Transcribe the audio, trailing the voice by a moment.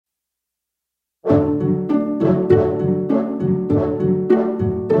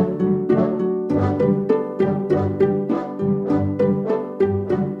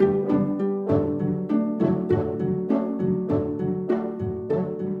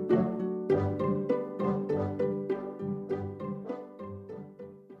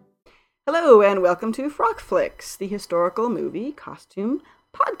Hello and welcome to Frock Flicks, the historical movie costume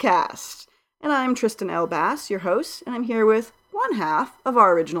podcast. And I'm Tristan L. Bass, your host, and I'm here with one half of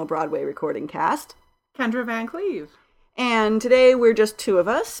our original Broadway recording cast, Kendra Van Cleve. And today we're just two of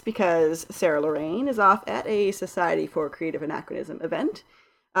us because Sarah Lorraine is off at a Society for Creative Anachronism event,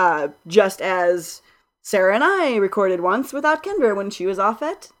 just as Sarah and I recorded once without Kendra when she was off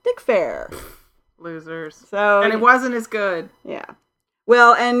at Dick Fair. Losers. And it wasn't as good. Yeah.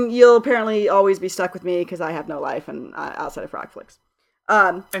 Well, and you'll apparently always be stuck with me because I have no life and outside of Frock Flicks.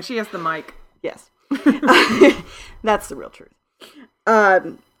 And she has the mic. Yes. That's the real truth.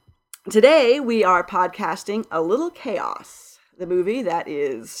 Today we are podcasting A Little Chaos, the movie that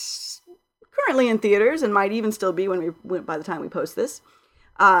is currently in theaters and might even still be by the time we post this.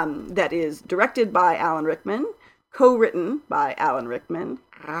 That is directed by Alan Rickman, co-written by Alan Rickman,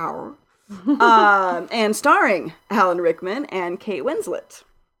 and starring Alan Rickman and Kate Winslet.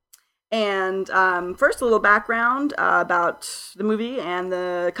 And first, a little background about the movie and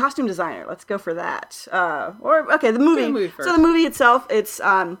the costume designer. Let's go for that. The movie. First. So the movie itself, it's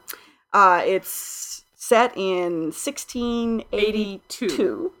set in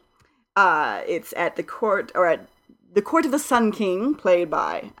 1682. It's at the court of the Sun King, played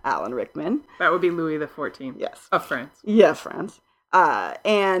by Alan Rickman. That would be Louis XIV. Yes. Of France. Yeah, France.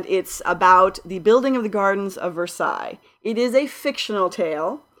 And it's about the building of the gardens of Versailles. It is a fictional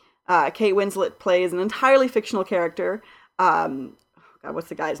tale. Kate Winslet plays an entirely fictional character. What's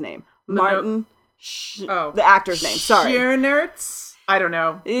the guy's name? The actor's name. Sorry. Schiernertz? I don't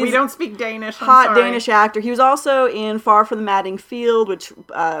know. We don't speak Danish. Hot Danish actor. He was also in Far from the Madding Field, which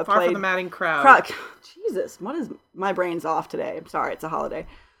Far from the Madding Crowd. Jesus, my brain's off today. I'm sorry, it's a holiday.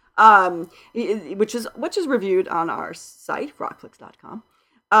 Which is reviewed on our site, frockflix.com.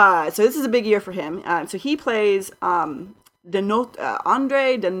 So this is a big year for him. So he plays André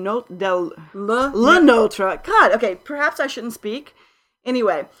Lenotre. God, okay, perhaps I shouldn't speak.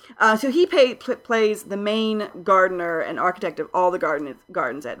 Anyway, so he plays the main gardener and architect of all the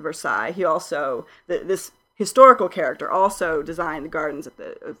gardens at Versailles. He also, this historical character, also designed the gardens at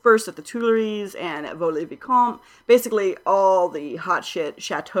the Tuileries and at Vaux-le-Vicomte, basically all the hot shit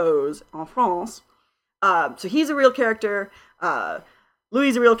chateaus en France. So he's a real character. Louis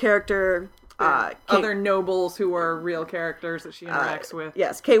is a real character. Other nobles who are real characters that she interacts with.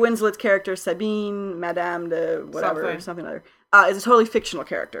 Yes, Kate Winslet's character, Sabine, Madame de whatever, something or other, is a totally fictional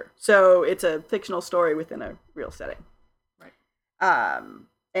character. So it's a fictional story within a real setting. Right.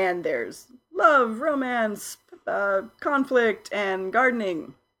 And there's love, romance, conflict, and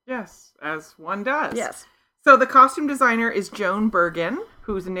gardening. Yes, as one does. Yes. So the costume designer is Joan Bergen,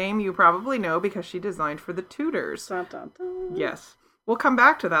 whose name you probably know because she designed for the Tudors. Dun, dun, dun. Yes. We'll come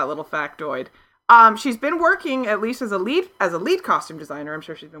back to that little factoid. She's been working at least as a lead costume designer. I'm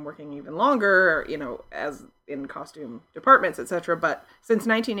sure she's been working even longer, as in costume departments, etc. But since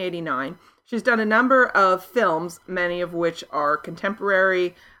 1989, she's done a number of films, many of which are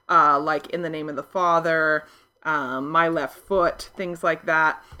contemporary, like In the Name of the Father, My Left Foot, things like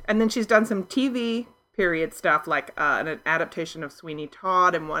that. And then she's done some TV period stuff, like an adaptation of Sweeney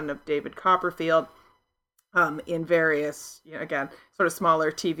Todd and one of David Copperfield. In various, again, sort of smaller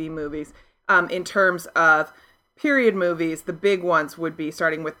TV movies. In terms of period movies, the big ones would be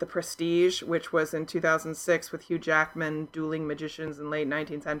starting with The Prestige, which was in 2006 with Hugh Jackman, dueling magicians in late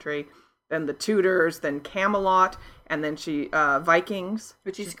 19th century. Then The Tudors, then Camelot, and then Vikings.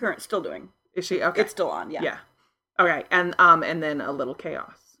 Which she's still doing. Is she? Okay. It's still on, yeah. Yeah. Okay, and then A Little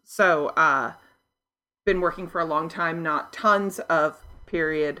Chaos. So, been working for a long time, not tons of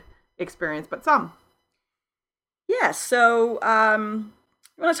period experience, but some. Yes, so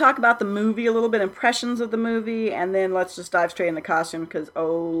we want to talk about the movie a little bit, impressions of the movie, and then let's just dive straight into costume because,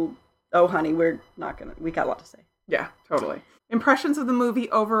 oh honey, we got a lot to say. Yeah, totally. Impressions of the movie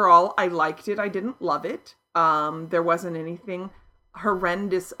overall, I liked it. I didn't love it. There wasn't anything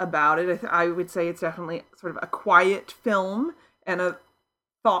horrendous about it. I would say it's definitely sort of a quiet film and a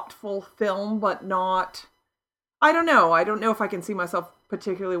thoughtful film, but not, I don't know. I don't know if I can see myself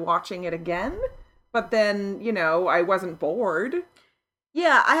particularly watching it again. But then, I wasn't bored.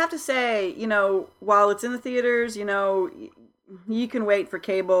 Yeah, I have to say, while it's in the theaters, you can wait for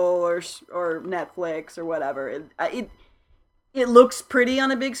cable or Netflix or whatever. It looks pretty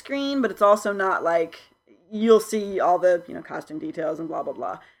on a big screen, but it's also not like you'll see all the, costume details and blah, blah,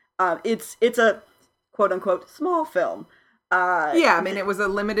 blah. It's a quote unquote small film. It was a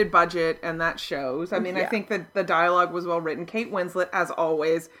limited budget, and that shows. I think that the dialogue was well written. Kate Winslet, as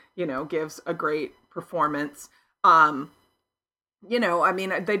always, gives a great performance. They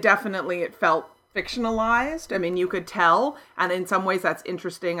definitely, it felt fictionalized. I mean, you could tell, and in some ways that's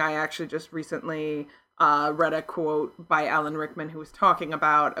interesting. I actually just recently read a quote by Alan Rickman who was talking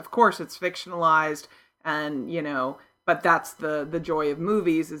about, of course it's fictionalized, and, but that's the joy of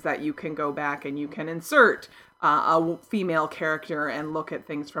movies, is that you can go back and you can insert a female character and look at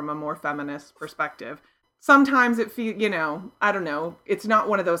things from a more feminist perspective. Sometimes it feels, I don't know, it's not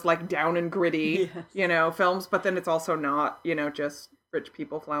one of those like down and gritty, films, but then it's also not, just rich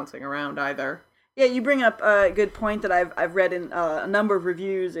people flouncing around either. Yeah, you bring up a good point that I've read in a number of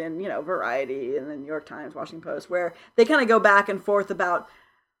reviews in, Variety and the New York Times, Washington Post, where they kind of go back and forth about,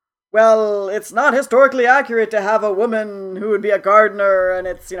 well, it's not historically accurate to have a woman who would be a gardener, and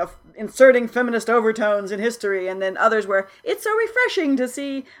it's, inserting feminist overtones in history, and then others where it's so refreshing to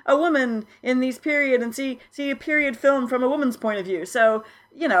see a woman in these period and see a period film from a woman's point of view. So,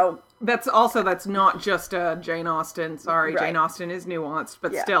 that's not just a Jane Austen. Sorry, right. Jane Austen is nuanced,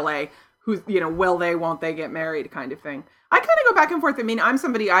 but still a who's, will they, won't they get married kind of thing. I kind of go back and forth. I mean, I'm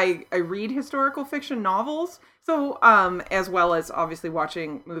somebody, I read historical fiction novels, so, as well as obviously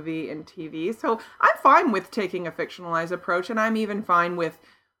watching movie and TV. So I'm fine with taking a fictionalized approach, and I'm even fine with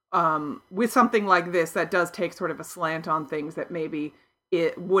something like this that does take sort of a slant on things that maybe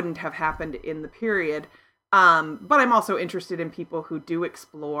it wouldn't have happened in the period. But I'm also interested in people who do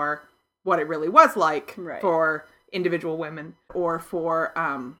explore what it really was like for individual women or for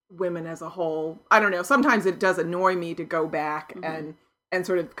women as a whole. I don't know. Sometimes it does annoy me to go back and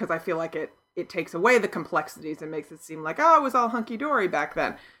sort of, because I feel like it takes away the complexities and makes it seem like, oh, it was all hunky-dory back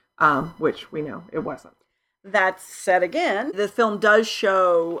then, which we know it wasn't. That said, again, the film does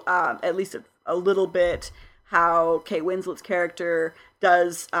show, at least a little bit, how Kate Winslet's character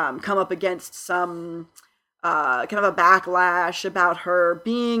does come up against some kind of a backlash about her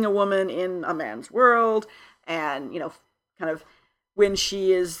being a woman in a man's world, and, kind of when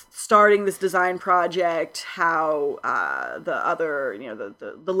she is starting this design project, how the other,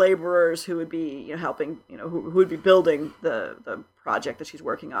 the laborers who would be, helping, who would be building the project that she's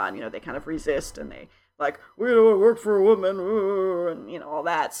working on, they kind of resist, and they like, we don't work for a woman, and, all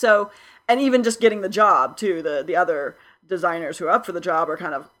that. So, and even just getting the job, too, the other designers who are up for the job are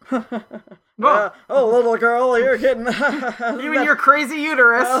kind of, oh, little girl, you're getting... you and your crazy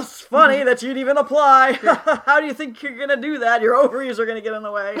uterus. It's funny that you'd even apply. How do you think you're going to do that? Your ovaries are going to get in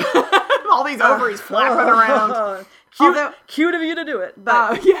the way. All these ovaries flapping around. Cute of you to do it.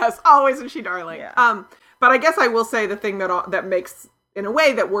 But yes, always, isn't she darling? Yeah. But I guess I will say the thing that makes, in a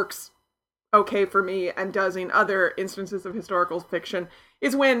way, that works okay for me and does in other instances of historical fiction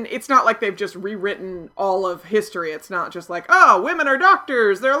is when it's not like they've just rewritten all of history. It's not just like, oh, women are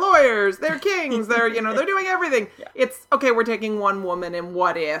doctors, they're lawyers, they're kings, they're doing everything. Yeah. It's, okay, we're taking one woman and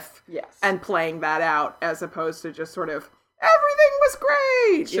what if, and playing that out, as opposed to just sort of, everything was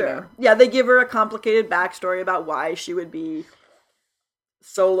great. Sure. Yeah, they give her a complicated backstory about why she would be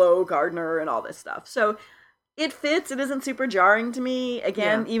solo gardener and all this stuff. So it fits. It isn't super jarring to me.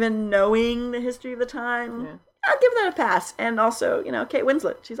 Again, even knowing the history of the time, I'll give that a pass. And also, Kate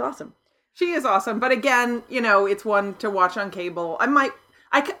Winslet, she's awesome. She is awesome. But again, it's one to watch on cable.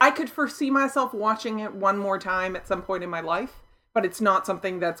 I could foresee myself watching it one more time at some point in my life, but it's not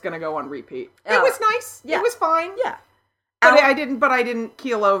something that's going to go on repeat. It was nice. Yeah. It was fine. Yeah. But I didn't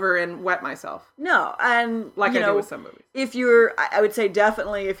keel over and wet myself. No, and like I do with some movies. If I would say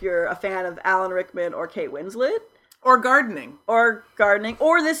definitely if you're a fan of Alan Rickman or Kate Winslet, or gardening, or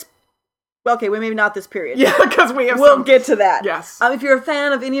this. Well, okay, maybe not this period. Yeah, because we'll get to that. Yes. If you're a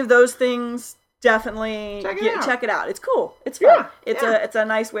fan of any of those things, definitely check it out. It's cool. It's fun. It's a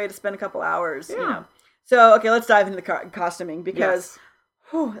nice way to spend a couple hours. Yeah. So okay, let's dive into the costuming because.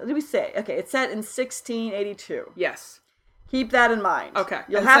 What did we say? Okay, it's set in 1682. Yes. Keep that in mind. Okay.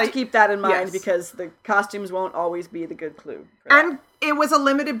 You'll have to keep that in mind because the costumes won't always be the good clue. And it was a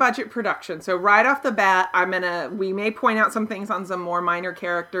limited budget production. So right off the bat, we may point out some things on some more minor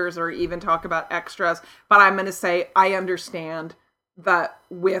characters or even talk about extras, but I'm going to say I understand that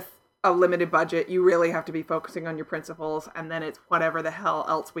with a limited budget, you really have to be focusing on your principles, and then it's whatever the hell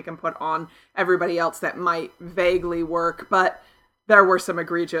else we can put on everybody else that might vaguely work, but there were some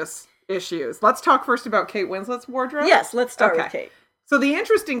egregious issues. Let's talk first about Kate Winslet's wardrobe. Yes, let's start with Kate. So the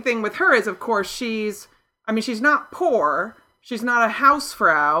interesting thing with her is, of course, she's not poor, she's not a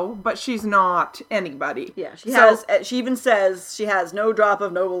hausfrau, but she's not anybody. Yeah, she even says she has no drop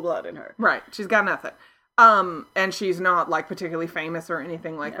of noble blood in her. Right, she's got nothing. And she's not like particularly famous or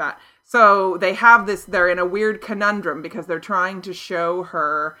anything like that. So they have they're in a weird conundrum because they're trying to show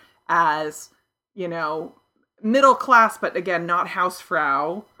her as, middle class, but again, not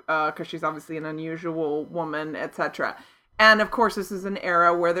hausfrau, because she's obviously an unusual woman, etc. And of course, this is an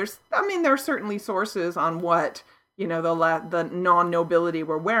era where there are certainly sources on what, the non-nobility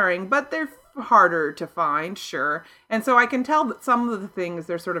were wearing, but they're harder to find, sure. And so I can tell that some of the things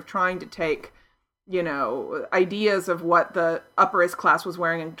they're sort of trying to take, ideas of what the upperist class was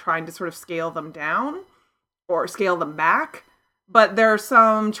wearing and trying to sort of scale them down or scale them back. But there are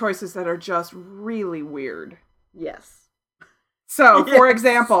some choices that are just really weird. Yes. So, for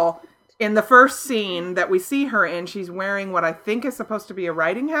example, in the first scene that we see her in, she's wearing what I think is supposed to be a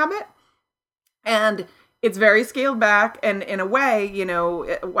riding habit. And it's very scaled back. And in a way,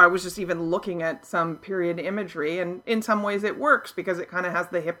 I was just even looking at some period imagery. And in some ways it works because it kind of has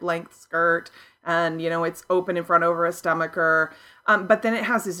the hip length skirt. And, it's open in front over a stomacher. But then it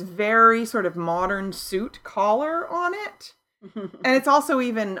has this very sort of modern suit collar on it. And it's also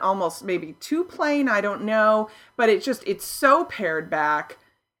even almost maybe too plain. I don't know. But it's so pared back.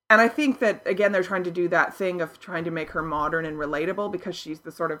 And I think that, again, they're trying to do that thing of trying to make her modern and relatable because she's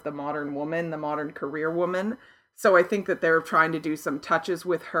the sort of the modern woman, the modern career woman. So I think that they're trying to do some touches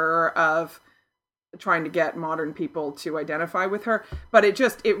with her of trying to get modern people to identify with her. But it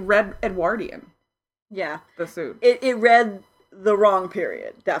read Edwardian. Yeah. The suit. It read the wrong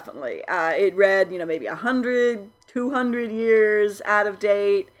period, definitely. It read, maybe 100, 200 years out of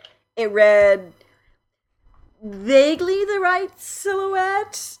date. It read vaguely the right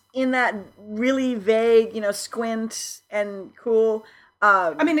silhouette in that really vague, squint and cool.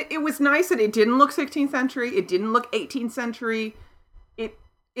 It was nice that it didn't look 16th century. It didn't look 18th century.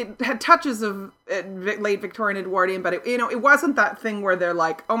 It had touches of late Victorian Edwardian, but it wasn't that thing where they're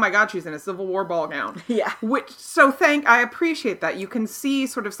like, oh my God, she's in a Civil War ball gown. Yeah. I appreciate that. You can see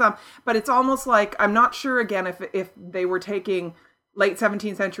sort of some, but it's almost like, I'm not sure again if they were taking late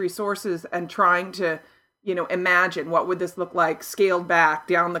 17th century sources and trying to, imagine what would this look like scaled back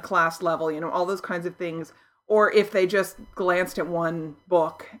down the class level, all those kinds of things. Or if they just glanced at one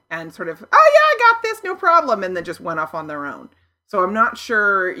book and sort of, oh yeah, I got this, no problem. And then just went off on their own. So I'm not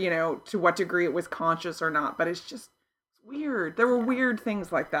sure, to what degree it was conscious or not, but it's just weird. There were weird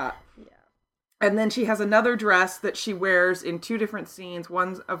things like that. Yeah. And then she has another dress that she wears in two different scenes,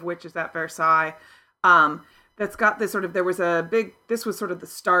 one of which is at Versailles. That's got this sort of, this was sort of the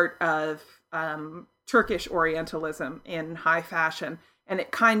start of Turkish Orientalism in high fashion. And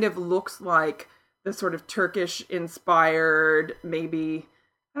it kind of looks like the sort of Turkish inspired, maybe,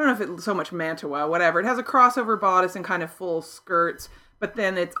 I don't know if it's so much mantua, whatever. It has a crossover bodice and kind of full skirts, but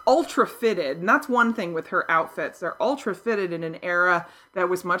then it's ultra fitted. And that's one thing with her outfits. They're ultra fitted in an era that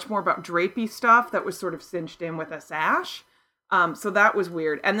was much more about drapey stuff that was sort of cinched in with a sash. So that was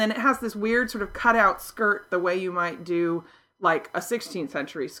weird. And then it has this weird sort of cutout skirt the way you might do like a 16th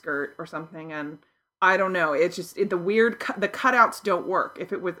century skirt or something. And I don't know. It's just the cutouts don't work.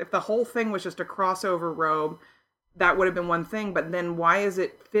 If the whole thing was just a crossover robe, that would have been one thing, but then why is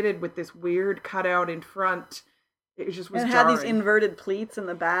it fitted with this weird cutout in front? It just was jarring. Had these inverted pleats in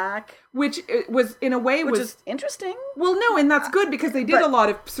the back. Which it was, in a way, which is interesting. Well, no, and that's good because they did a lot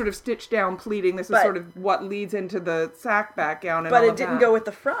of sort of stitch down pleating. This is sort of what leads into the sack back gown and all of that. But it didn't go with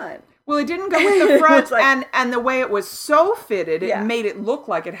the front. Well, it didn't go with the front, and the way it was so fitted, it made it look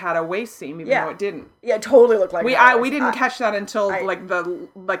like it had a waist seam, even though it didn't. Yeah, it totally looked like we didn't catch that until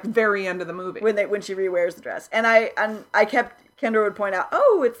the very end of the movie when she rewears the dress, and I kept Kendra would point out,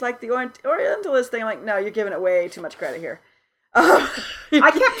 oh, it's like the Orientalist thing. I'm like, no, you're giving it way too much credit here. I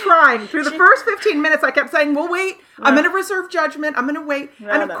kept trying through the first 15 minutes. I kept saying, "Well, wait. I'm going to reserve judgment. I'm going to wait."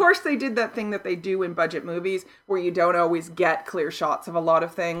 And of course, they did that thing that they do in budget movies, where you don't always get clear shots of a lot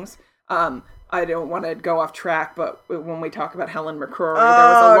of things. I don't want to go off track, but when we talk about Helen McCrory, there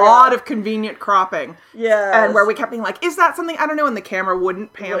was a lot of convenient cropping. Yeah. And where we kept being like, is that something? I don't know. And the camera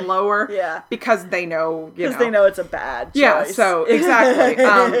wouldn't pan lower. Yeah. Because they know, Because they know it's a bad choice. Yeah, so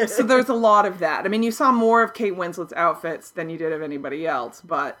exactly. So there's a lot of that. I mean, you saw more of Kate Winslet's outfits than you did of anybody else,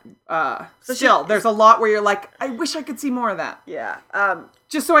 but there's a lot where you're like, I wish I could see more of that. Yeah.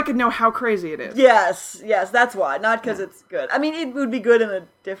 Just so I could know how crazy it is. Yes, that's why. Not because it's good. I mean, it would be good in a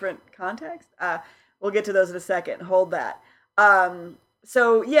different context. We'll get to those in a second. Hold that.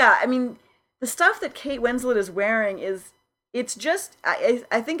 So, yeah, I mean, the stuff that Kate Winslet is wearing it's just,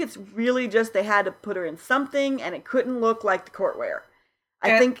 I think it's really just they had to put her in something, and it couldn't look like the courtwear.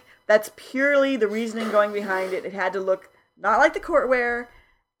 I think that's purely the reasoning going behind it. It had to look not like the courtwear,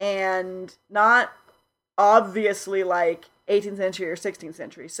 and not obviously like 18th century or 16th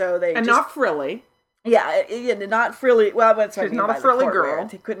century. So they not frilly. Not frilly. Well, that's what I She's mean not by a frilly the courtwear. girl.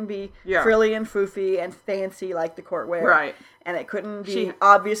 It couldn't be Yeah. frilly and foofy and fancy like the courtwear. Right. And it couldn't be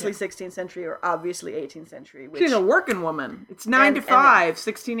obviously 16th century or obviously 18th century. Which, She's a working woman. It's 9 to 5,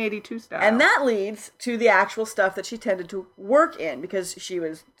 1682 style. and that leads to the actual stuff that she tended to work in, because she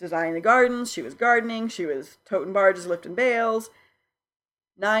was designing the gardens, she was gardening, she was toting barges, lifting bales.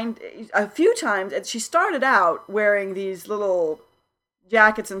 A few times, and she started out wearing these little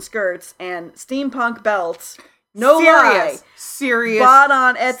jackets and skirts and steampunk belts. Serious. Bought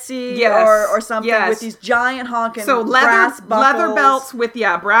on Etsy or something with these giant honking brass buckles. Leather belts with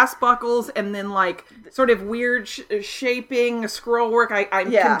brass buckles, and then like sort of weird shaping scroll work.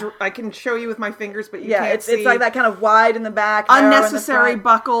 I can show you with my fingers, but you can't see. It's like that kind of wide in the back, unnecessary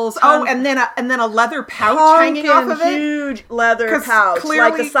buckles. And then a leather pouch hanging off of it. Huge leather pouch,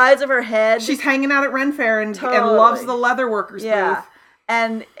 like the size of her head. She's hanging out at Ren Fair and loves the leather workers booth.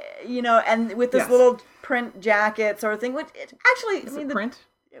 And and with this little print jacket sort of thing, which print.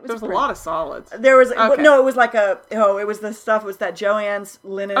 There's a lot of solids. There was it was like it was the stuff. It was that Joann's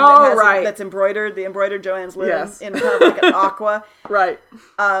linen that's embroidered, the embroidered Joann's linen in kind of like an aqua. Right.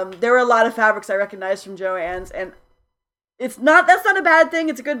 There were a lot of fabrics I recognized from Joann's, and that's not a bad thing.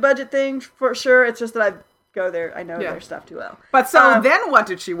 It's a good budget thing for sure. It's just that I go there, I know their stuff too well. But so then what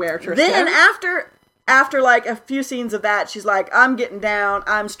did she wear, Tristan? Then after like a few scenes of that, she's like, I'm getting down,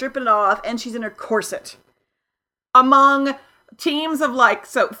 I'm stripping it off, and she's in her corset. Among teams of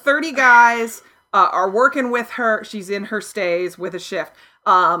 30 guys are working with her. She's in her stays with a shift.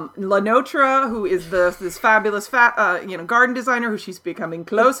 Lenotra, who is this fabulous garden designer who she's becoming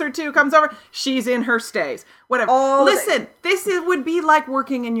closer to, comes over. She's in her stays. Whatever. Listen, this would be like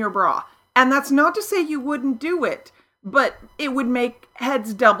working in your bra. And that's not to say you wouldn't do it, but it would make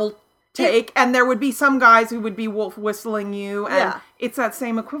heads double take, and there would be some guys who would be wolf whistling you, and it's that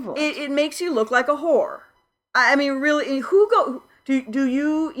same equivalent. It makes you look like a whore. I mean, really, do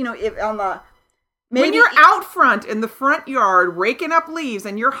you if on the when you're out front in the front yard raking up leaves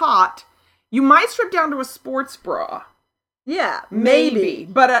and you're hot, you might strip down to a sports bra. Yeah, maybe.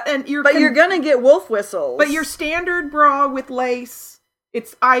 But you're gonna get wolf whistles. But your standard bra with lace,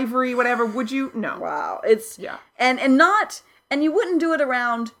 it's ivory, whatever. Would you? No. Wow, it's and you wouldn't do it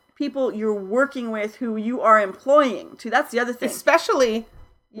around people you're working with who you are employing too. That's the other thing. Especially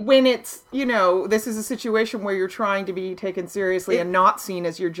when it's, this is a situation where you're trying to be taken seriously and not seen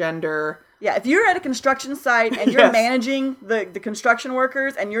as your gender. Yeah, if you're at a construction site and you're managing the construction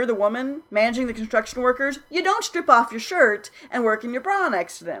workers and you're the woman managing the construction workers, you don't strip off your shirt and work in your bra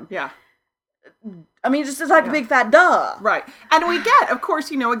next to them. Yeah. I mean, just like a big fat duh. Right. And we get, of course,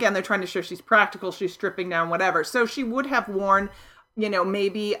 again, they're trying to show she's practical, she's stripping down, whatever. So she would have worn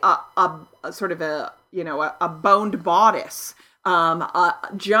maybe a sort of a boned bodice,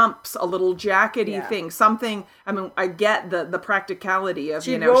 jumps, a little jackety thing, something. I mean, I get the practicality of,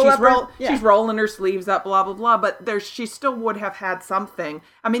 she's rolling her sleeves up, blah, blah, blah, but she still would have had something.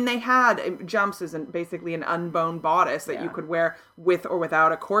 I mean, they had jumps as basically an unboned bodice that you could wear with or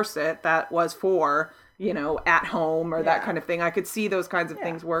without a corset that was for, at home or that kind of thing. I could see those kinds of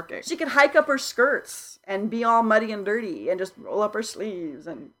things working. She could hike up her skirts and be all muddy and dirty and just roll up her sleeves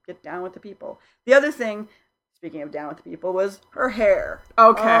and get down with the people. The other thing, speaking of down with the people, was her hair.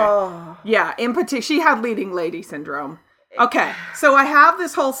 Okay. Oh. Yeah, in particular, she had leading lady syndrome. Okay, so I have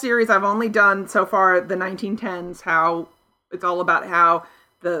this whole series. I've only done so far the 1910s, how it's all about how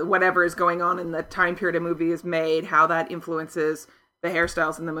the whatever is going on in the time period a movie is made, how that influences the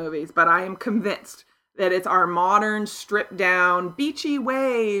hairstyles in the movies. But I am convinced that it's our modern, stripped down, beachy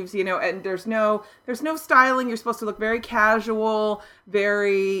waves, and there's no styling. You're supposed to look very casual,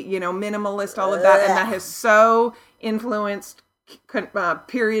 very, minimalist, all of that. And that has so influenced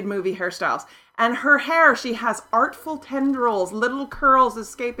period movie hairstyles. And her hair, she has artful tendrils, little curls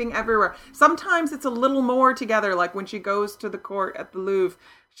escaping everywhere. Sometimes it's a little more together, like when she goes to the court at the Louvre,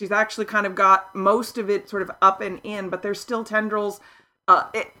 she's actually kind of got most of it sort of up and in, but there's still tendrils.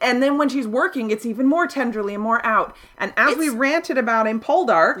 And then when she's working, it's even more tenderly and more out. And as we ranted about in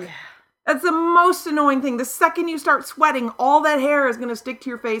Poldark, that's the most annoying thing. The second you start sweating, all that hair is going to stick to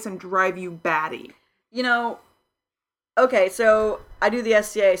your face and drive you batty. Okay, so I do the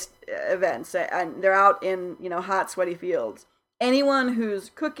SCA events, and they're out in, hot, sweaty fields. Anyone who's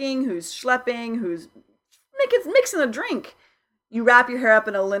cooking, who's schlepping, who's mixing a drink, you wrap your hair up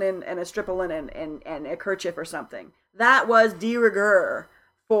in a linen and a strip of linen and a kerchief or something. That was de rigueur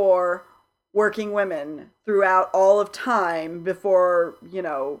for working women throughout all of time before,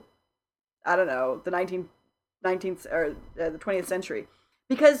 I don't know, the 19th or the 20th century.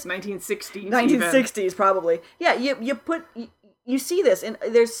 Because 1960s probably. Yeah, you see this, and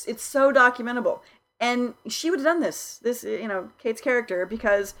it's so documentable. And she would have done this, Kate's character,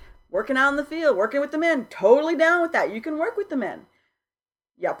 because working out in the field, working with the men, totally down with that. You can work with the men.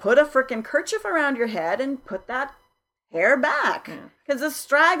 Yeah, put a frickin' kerchief around your head and put that hair back. Because the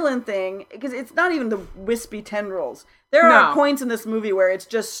straggling thing, because it's not even the wispy tendrils. There are points in this movie where it's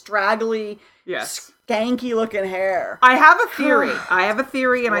just straggly, skanky looking hair. I have a theory,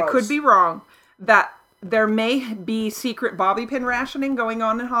 and Gross. I could be wrong, that there may be secret bobby pin rationing going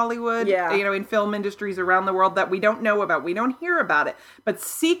on in Hollywood, in film industries around the world that we don't know about. We don't hear about it. But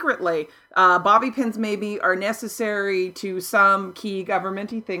secretly, bobby pins maybe are necessary to some key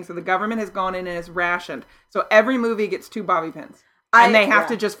government-y things. So the government has gone in and has rationed. So every movie gets 2 bobby pins. And they have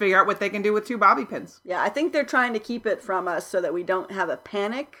to just figure out what they can do with 2 bobby pins. Yeah, I think they're trying to keep it from us so that we don't have a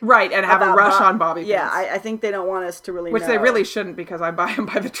panic. Right, and have a rush on bobby pins. Yeah, I think they don't want us to really Which know. they really shouldn't, because I buy them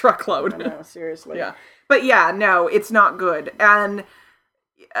by the truckload. I know, seriously. Yeah. But yeah, no, it's not good. And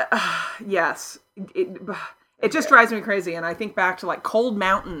yes, it just drives me crazy. And I think back to like Cold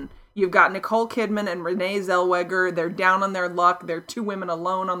Mountain. You've got Nicole Kidman and Renee Zellweger. They're down on their luck. They're 2 women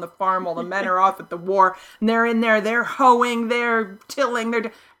alone on the farm while the men are off at the war. And they're in there. They're hoeing. They're tilling.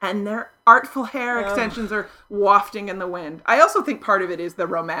 And their artful hair extensions are wafting in the wind. I also think part of it is the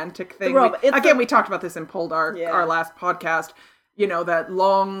romantic thing. We talked about this in Poldark, our last podcast. That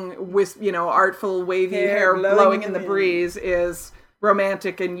long, artful, wavy hair blowing in the breeze is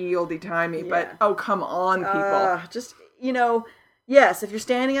romantic and yieldy-timey. Yeah. But, come on, people. Yes, if you're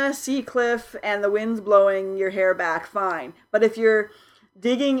standing on a sea cliff and the wind's blowing your hair back, fine. But if you're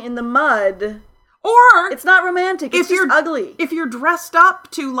digging in the mud, or it's not romantic. It's just ugly. If you're dressed up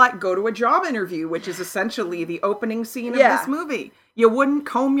to go to a job interview, which is essentially the opening scene of this movie, you wouldn't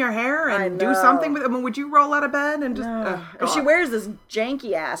comb your hair and do something with it. I mean, would you roll out of bed and just? And she wears this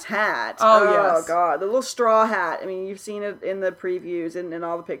janky ass hat. Oh God, the little straw hat. I mean, you've seen it in the previews and in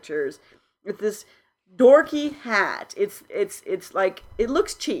all the pictures. With this dorky hat. It's like, it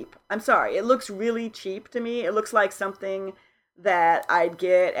looks cheap. I'm sorry. It looks really cheap to me. It looks like something that I'd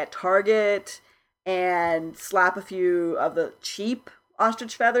get at Target and slap a few of the cheap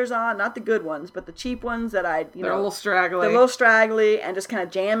ostrich feathers on. Not the good ones, but the cheap ones that I'd, They're a little straggly. They're a little straggly, and just kind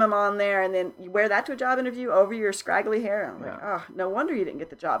of jam them on there, and then you wear that to a job interview over your scraggly hair. I'm like, no wonder you didn't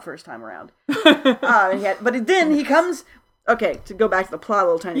get the job first time around. But then he comes, okay, to go back to the plot a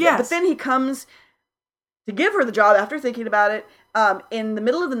little tiny bit, but then he comes to give her the job after thinking about it, in the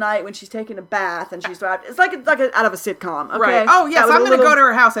middle of the night when she's taking a bath and she's it's like out of a sitcom. Okay? Right. Oh yes, I'm going to go to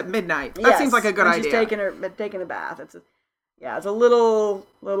her house at midnight. That seems like a good idea. She's taking a bath. It's a little,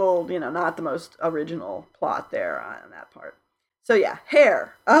 not the most original plot there on that part. So yeah,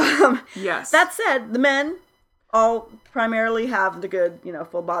 hair. Yes. That said, the men all primarily have the good,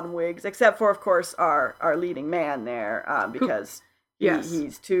 full bottom wigs, except for, of course, our leading man there, because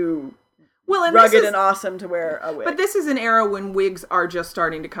he's too rugged and awesome to wear a wig. But this is an era when wigs are just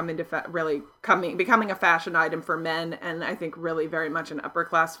starting to come into becoming a fashion item for men, and I think really very much an upper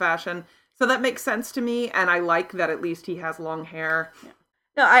class fashion. So that makes sense to me, and I like that at least he has long hair. Yeah.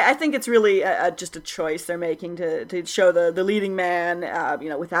 No, I think it's really just a choice they're making to show the leading man,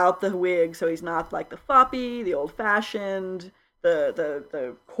 without the wig, so he's not like the foppy, the old-fashioned,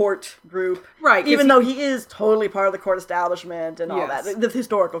 the court group. Right. Even though he is totally part of the court establishment and all that. The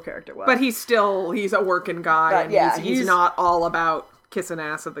historical character was. But he's a working guy, and he's not all about kissing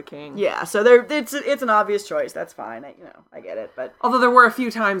ass of the king. Yeah, so it's an obvious choice. That's fine. I get it. But although there were a few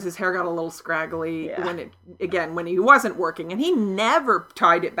times his hair got a little scraggly when he wasn't working, and he never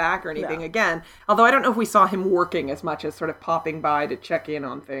tied it back or anything again. Although I don't know if we saw him working as much as sort of popping by to check in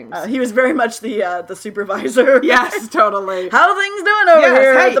on things. He was very much the supervisor. Yes, totally. How are things doing over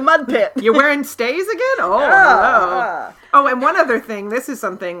here at the mud pit? You wearing stays again? Oh, hello. Oh, and one other thing. This is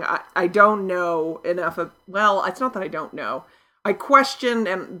something I don't know enough of. Well, it's not that I don't know. I question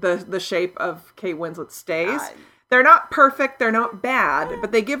the shape of Kate Winslet's stays. They're not perfect, they're not bad,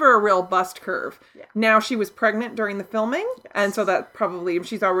 but they give her a real bust curve. Yeah. Now, she was pregnant during the filming, and so that probably,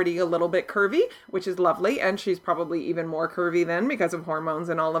 she's already a little bit curvy, which is lovely, and she's probably even more curvy then because of hormones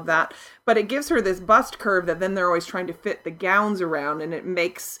and all of that. But it gives her this bust curve that then they're always trying to fit the gowns around, and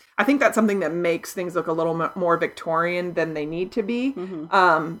I think that's something that makes things look a little more Victorian than they need to be,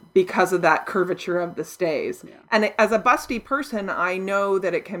 because of that curvature of the stays. Yeah. And as a busty person, I know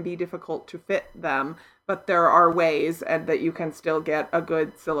that it can be difficult to fit them, but there are ways and that you can still get a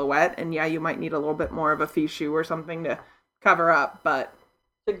good silhouette. And yeah, you might need a little bit more of a fichu or something to cover up, but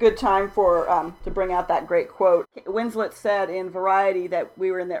it's a good time for to bring out that great quote. Winslet said in Variety that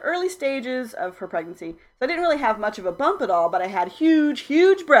we were in the early stages of her pregnancy, so I didn't really have much of a bump at all, but I had huge,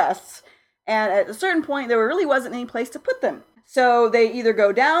 huge breasts, and at a certain point there really wasn't any place to put them. So they either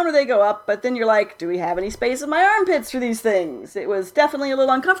go down or they go up, but then you're like, do we have any space in my armpits for these things? It was definitely a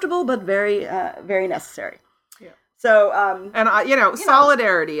little uncomfortable, but very, very necessary. Yeah. So, and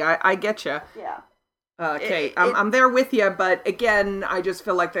solidarity. I get you. Yeah. Kate, I'm there with you, but again, I just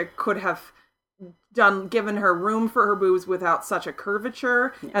feel like they could have given her room for her boobs without such a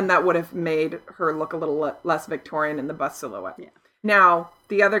curvature, and that would have made her look a little less Victorian in the bust silhouette. Yeah. Now,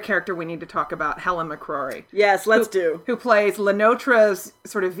 the other character we need to talk about, Helen McCrory. Yes, let's do. Who plays Lenotra's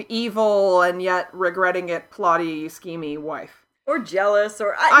sort of evil and yet regretting it, plotty, schemy wife. Or jealous,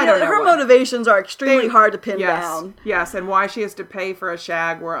 or I don't know. Her motivations are extremely hard to pin down. Yes, and why she has to pay for a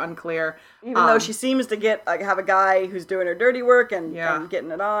shag were unclear. Even though she seems to have a guy who's doing her dirty work and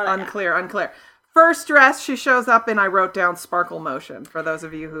getting it on. Unclear. First dress, she shows up in, I wrote down Sparkle Motion, for those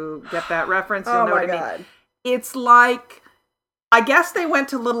of you who get that reference. You'll know what I mean. It's like, I guess they went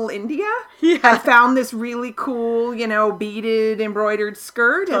to Little India and found this really cool, beaded, embroidered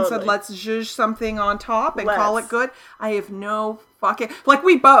skirt and said, let's zhuzh something on top and call it good. I have no fucking... Like,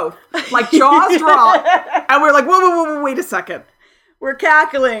 we both, jaws dropped, and we're like, whoa, wait a second. We're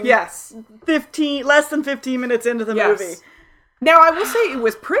cackling. Yes. Less than 15 minutes into the movie. Now, I will say it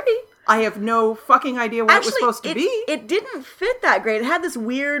was pretty. I have no fucking idea what it was supposed to be. It didn't fit that great. It had this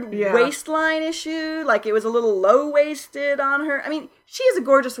weird waistline issue. Like, it was a little low-waisted on her. I mean, she is a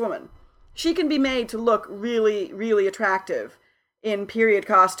gorgeous woman. She can be made to look really, really attractive in period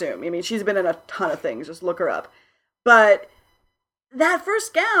costume. I mean, she's been in a ton of things. Just look her up. But that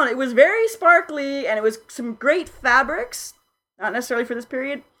first gown, it was very sparkly, and it was some great fabrics. Not necessarily for this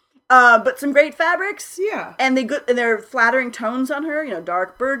period. But some great fabrics. Yeah. And they're flattering tones on her,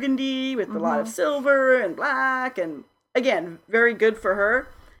 dark burgundy with a lot of silver and black, and again, very good for her.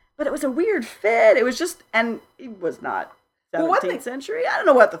 But it was a weird fit. It was just, and it was not 17th century. I don't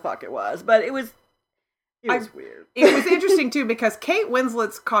know what the fuck it was, but it was weird. It was interesting too, because Kate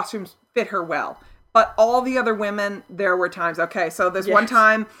Winslet's costumes fit her well. But all the other women, there were times, so this one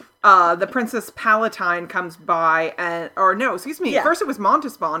time, the Princess Palatine comes by, first it was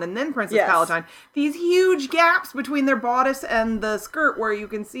Montespan and then Princess Palatine. These huge gaps between their bodice and the skirt where you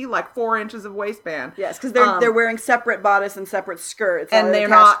can see 4 inches of waistband. Yes, because they're wearing separate bodice and separate skirts. And they're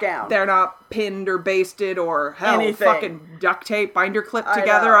not pinned or basted or anything. Fucking duct tape, binder clip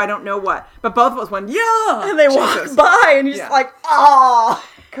together. I don't know what. But both of us went, yeah! And they walk by and you're just like, ah!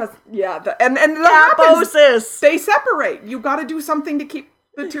 Because, and that happens. They separate. You got to do something to keep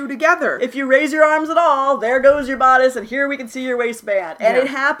the two together. If you raise your arms at all, there goes your bodice, and here we can see your waistband. And it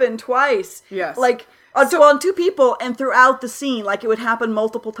happened twice. Yes. On two people and throughout the scene. It would happen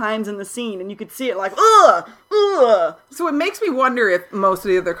multiple times in the scene, and you could see it ugh. So it makes me wonder if most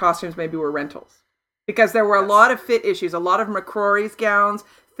of the other costumes maybe were rentals. Because there were a lot of fit issues. A lot of McCrory's gowns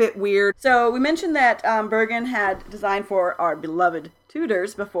fit weird. So we mentioned that Bergen had designed for our beloved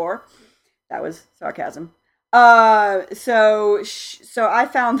Tudors before. That was sarcasm. So I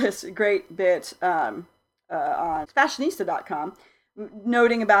found this great bit on fashionista.com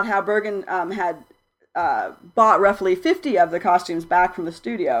noting about how Bergen had bought roughly 50 of the costumes back from the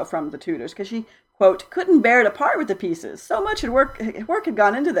studio from the Tudors because she, quote, couldn't bear to part with the pieces. So much work had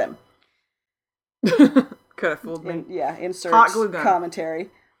gone into them. Could have fooled me. Insert commentary.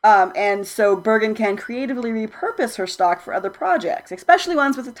 And so Bergen can creatively repurpose her stock for other projects, especially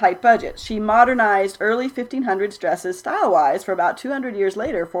ones with a tight budget. She modernized early 1500s dresses style-wise for about 200 years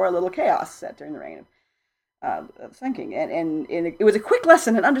later for A Little Chaos, set during the reign of thinking. And it was a quick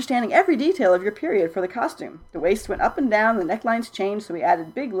lesson in understanding every detail of your period for the costume. The waist went up and down, the necklines changed, so we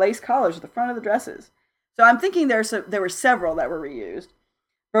added big lace collars at the front of the dresses. So I'm thinking there were several that were reused.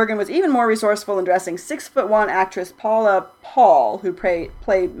 Bergen was even more resourceful in dressing 6'1" actress Paula Paul, who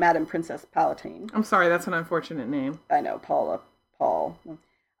played Madame Princess Palatine. I'm sorry, that's an unfortunate name. I know, Paula Paul.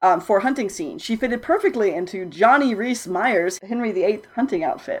 For hunting scenes. She fitted perfectly into Johnny Rhys Meyers' Henry VIII hunting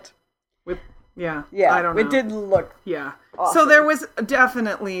outfit. I don't know. It did look awesome. So there was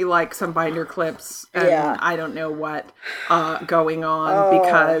definitely some binder clips and I don't know what going on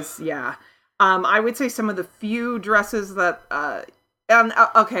because, I would say some of the few dresses that... and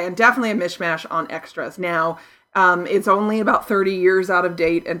definitely a mishmash on extras. Now, it's only about 30 years out of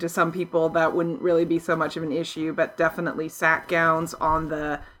date, and to some people that wouldn't really be so much of an issue, but definitely sack gowns on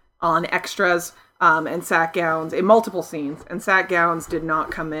extras, and sack gowns in multiple scenes. And sack gowns did not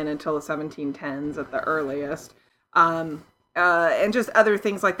come in until the 1710s at the earliest. And just other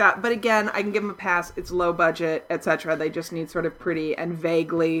things like that. But again, I can give them a pass. It's low budget, etc. They just need sort of pretty and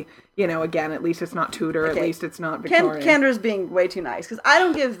vaguely, again, at least it's not Tudor. Okay. At least it's not Victorian. Kendra's being way too nice because I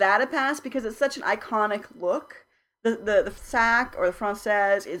don't give that a pass because it's such an iconic look. The sack or the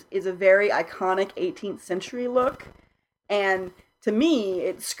française is a very iconic 18th century look. And to me,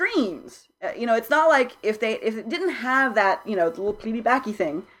 it screams. It's not like if it didn't have that, the little pleaty backy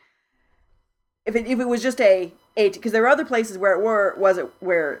thing. If it was just because there were other places where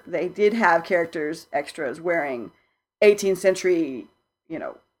where they did have characters extras wearing 18th century,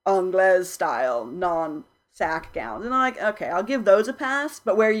 Anglaise style non-sack gowns, and I'm like, okay, I'll give those a pass.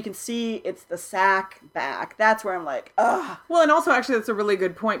 But where you can see it's the sack back, that's where I'm like, ugh. Well, and also actually that's a really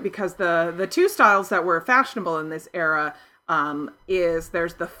good point, because the two styles that were fashionable in this era is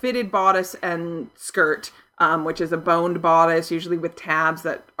there's the fitted bodice and skirt, which is a boned bodice, usually with tabs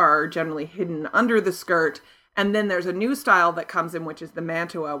that are generally hidden under the skirt. And then there's a new style that comes in, which is the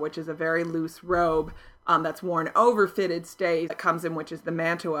mantua, which is a very loose robe that's worn over fitted stays. That comes in, which is the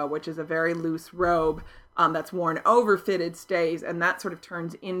mantua, which is a very loose robe that's worn over fitted stays. And that sort of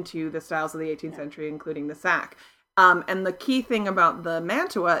turns into the styles of the 18th century, including the sack. And the key thing about the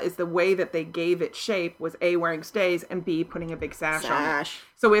mantua is the way that they gave it shape was A, wearing stays, and B, putting a big sash on it.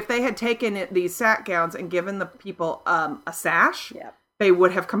 So if they had taken these sack gowns and given the people a sash, they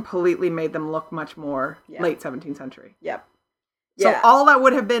would have completely made them look much more late 17th century. Yep. So all that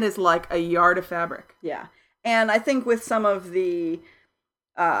would have been is like a yard of fabric. Yeah. And I think with some of the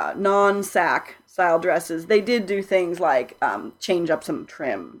non-sack style dresses, they did do things like change up some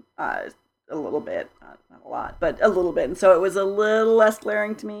trim a little bit. Not a lot, but a little bit. And so it was a little less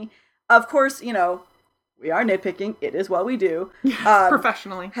glaring to me. Of course, we are nitpicking. It is what we do. Yes,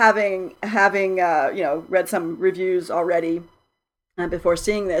 professionally. Having read some reviews already before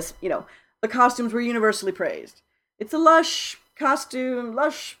seeing this, the costumes were universally praised. It's a lush costume,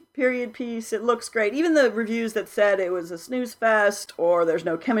 lush period piece. It looks great. Even the reviews that said it was a snooze fest or there's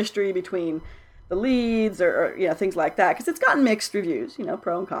no chemistry between the leads or things like that, because it's gotten mixed reviews,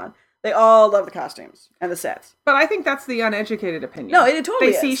 pro and con. They all love the costumes and the sets. But I think that's the uneducated opinion. No, it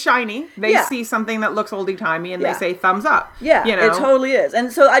totally is. They see shiny. They see something that looks oldie-timey, and they say thumbs up. Yeah, it totally is.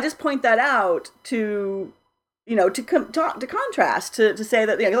 And so I just point that out to, to contrast, to say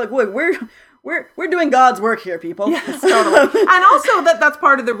that, look, we're doing God's work here, people. Yes, totally. And also that's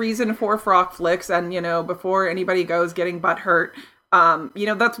part of the reason for Frock Flicks, and, before anybody goes getting butt hurt,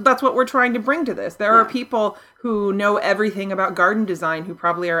 that's what we're trying to bring to this. There are people who know everything about garden design who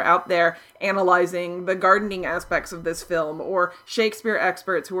probably are out there analyzing the gardening aspects of this film, or Shakespeare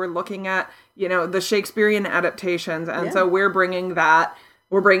experts who are looking at, the Shakespearean adaptations. And so we're bringing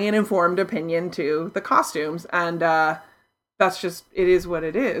informed opinion to the costumes, and that's just, it is what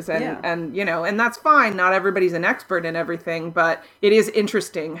it is. And, and that's fine. Not everybody's an expert in everything, but it is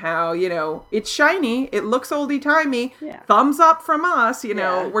interesting how, it's shiny. It looks oldie-timey. Yeah. Thumbs up from us.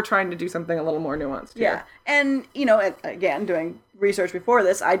 We're trying to do something a little more nuanced here. Yeah. And, again, doing research before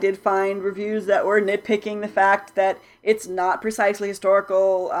this, I did find reviews that were nitpicking the fact that it's not precisely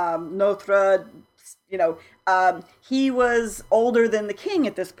historical. Notre, he was older than the king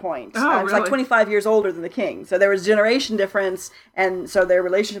at this point. Oh, he was like 25 years older than the king. So there was generation difference, and so their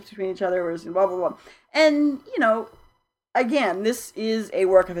relationships between each other was blah, blah, blah. And, again, this is a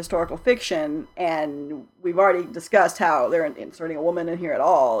work of historical fiction, and we've already discussed how they're inserting a woman in here at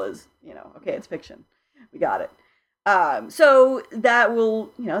all is, okay, it's fiction. We got it. So that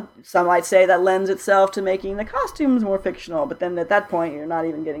will, some might say that lends itself to making the costumes more fictional, but then at that point, you're not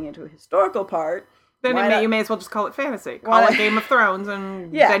even getting into a historical part. Then you may as well just call it fantasy. Call it Game of Thrones,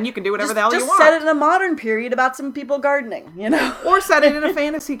 and then you can do whatever the hell you want. Just set it in a modern period about some people gardening, Or set it in a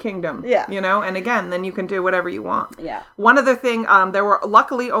fantasy kingdom, and again, then you can do whatever you want. Yeah. One other thing, there were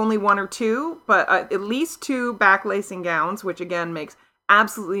luckily only one or two, but at least two backlacing gowns, which again makes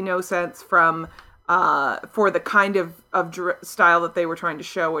absolutely no sense for the kind of style that they were trying to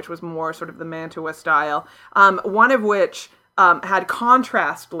show, which was more sort of the mantua style. One of which had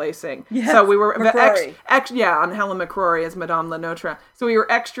contrast lacing. Yes, so we were McCrory. On Helen McCrory as Madame Le Notre. So we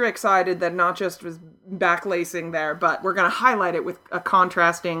were extra excited that not just was backlacing there, but we're going to highlight it with a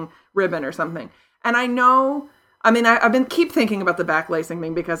contrasting ribbon or something. And I've been keep thinking about the backlacing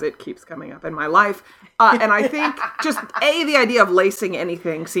thing because it keeps coming up in my life. And I think just the idea of lacing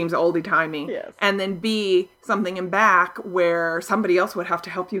anything seems oldie-timey. Yes. And then B, something in back where somebody else would have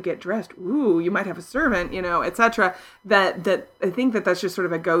to help you get dressed. Ooh, you might have a servant, etc. That I think that's just sort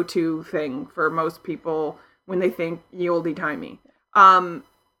of a go-to thing for most people when they think oldie-timey.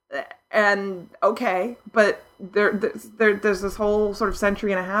 And okay, but there's this whole sort of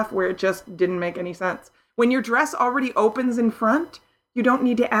century and a half where it just didn't make any sense. When your dress already opens in front, you don't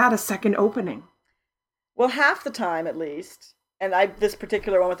need to add a second opening. Well, half the time at least, and this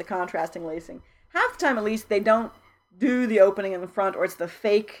particular one with the contrasting lacing, half the time at least they don't do the opening in the front, or it's the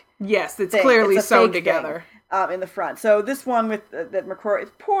fake. Yes, it's clearly sewn together in the front. So this one with that McCrory,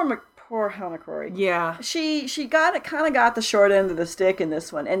 poor Poor Helen McCrory. Yeah. She kind of got the short end of the stick in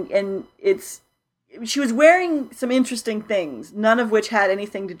this one, and she was wearing some interesting things, none of which had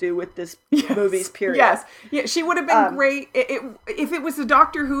anything to do with this movie's period. Yes. Yeah, she would have been great. If it was a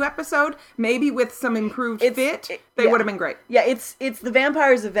Doctor Who episode, maybe with some improved fit, they would have been great. Yeah, it's the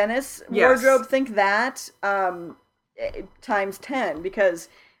Vampires of Venice wardrobe. Think that times 10, because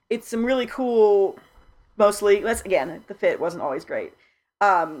it's some really cool, mostly, again, the fit wasn't always great.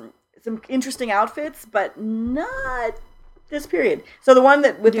 Some interesting outfits, but not this period. So the one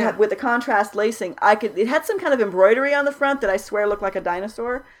that with the contrast lacing, it had some kind of embroidery on the front that I swear looked like a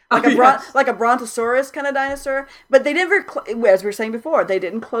dinosaur, like a brontosaurus kind of dinosaur. But they never, as we were saying before, they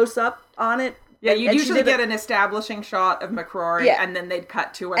didn't close up on it. Yeah, you'd usually get an establishing shot of McCrory, and then they'd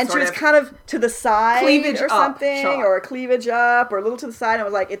cut to and she was kind of to the side cleavage or something, or a cleavage up, or a little to the side. And it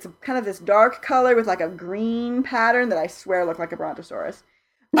was like, it's kind of this dark color with like a green pattern that I swear looked like a brontosaurus.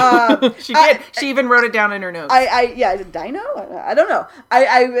 She did. She even wrote it down in her notes. Is it Dino? I don't know.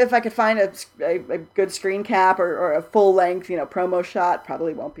 If I could find a good screen cap or a full length, promo shot,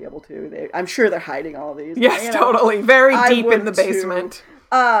 probably won't be able to. I'm sure they're hiding all these. Yes, totally. Very deep in the basement.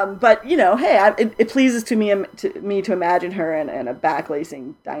 Too. But hey, it pleases me to imagine her in a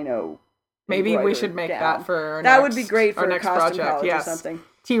backlacing Dino. Maybe we should make that for our that would be great for our a next costume project. college Yes. or something.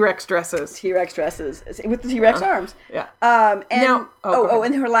 T-Rex dresses with the T-Rex arms. Yeah. And now,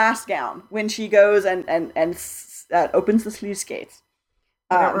 and her last gown when she goes and opens the sluice skates.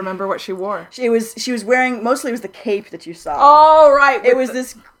 I don't remember what she wore. She was wearing, mostly it was the cape that you saw. Oh, right. It was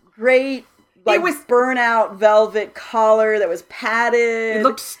this great burnout velvet collar that was padded. It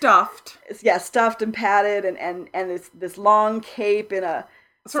looked stuffed. Yeah, stuffed and padded, and this long cape in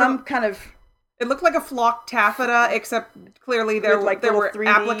some kind of. It looked like a flocked taffeta, except clearly there were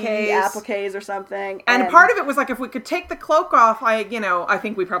 3D appliques or something. And part of it was like, if we could take the cloak off, I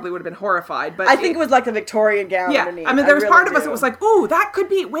think we probably would have been horrified. But I think it was like the Victorian gown underneath. I mean, there was part of us that was like, ooh, that could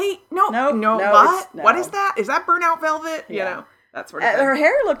be, no, what? What is that? Is that burnout velvet? Yeah. That sort of thing. Her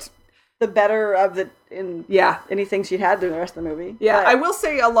hair looked the better of anything she'd had during the rest of the movie. Yeah, I will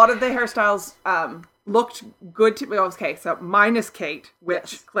say a lot of the hairstyles looked good to me. Okay, so minus Kate,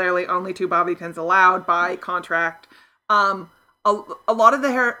 which clearly only 2 bobby pins allowed by contract. A lot of the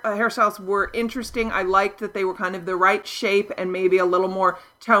hairstyles were interesting. I liked that they were kind of the right shape and maybe a little more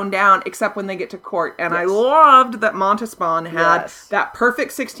toned down, except when they get to court. And I loved that Montespan had that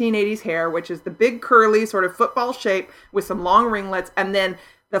perfect 1680s hair, which is the big curly sort of football shape with some long ringlets, and then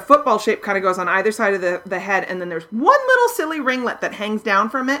the football shape kind of goes on either side of the head, and then there's one little silly ringlet that hangs down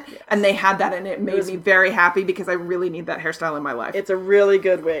from it, and they had that, and it made me very happy because I really need that hairstyle in my life. It's a really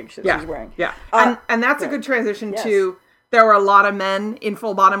good wig she's wearing. Yeah, and that's a good transition to, there were a lot of men in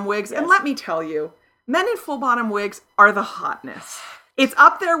full-bottom wigs, and let me tell you, men in full-bottom wigs are the hotness. It's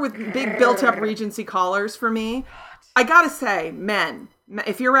up there with big built-up Regency collars for me. I gotta say, men,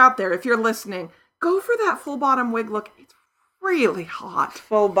 if you're out there, if you're listening, go for that full-bottom wig look. It's really hot.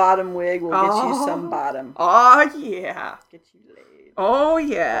 Full bottom wig will get you some bottom. Oh, yeah. Get you laid. Oh,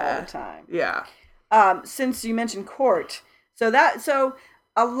 yeah. All the time. Yeah. Since you mentioned court, so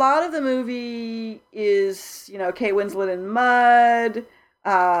a lot of the movie is, Kate Winslet in mud,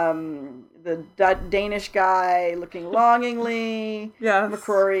 the Danish guy looking longingly,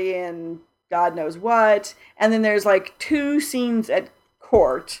 McCrory in God knows what, and then there's 2 scenes at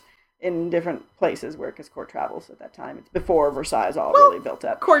court in different places because court travels at that time. It's before Versailles really built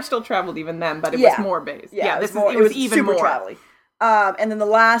up. Court still traveled even then, but it was more based. Yeah, it was even super more travel-y. And then the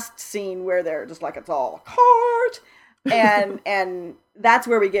last scene where they're just like, it's all court, and that's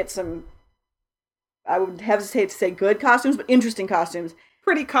where we get some, I would hesitate to say good costumes, but interesting costumes.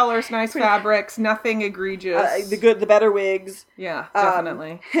 Pretty colors, nice fabrics, nothing egregious. The better wigs. Yeah,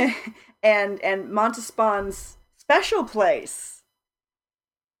 definitely. And Montespan's special place.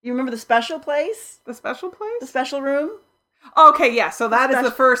 You remember the special place? The special place? The special room? Okay, yeah. So that is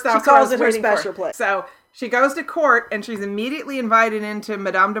the first. She calls it her special place. So she goes to court, and she's immediately invited into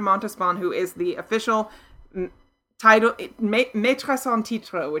Madame de Montespan, who is the official title, maîtresse en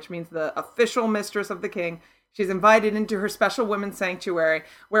titre, which means the official mistress of the king. She's invited into her special women's sanctuary,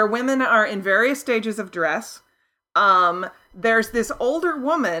 where women are in various stages of dress. There's this older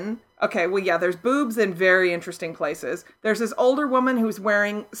woman. Okay, well, yeah, there's boobs in very interesting places. There's this older woman who's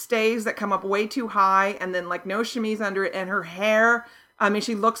wearing stays that come up way too high, and then no chemise under it, and her hair, I mean,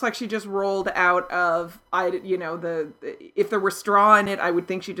 she looks like she just rolled out of, if there were straw in it, I would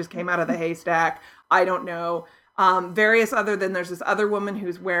think she just came out of the haystack. I don't know. There's this other woman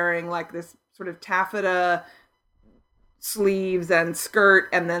who's wearing this sort of taffeta sleeves and skirt,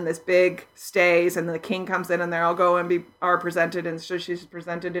 and then this big stays, and then the king comes in, and they all go and are presented, and so she's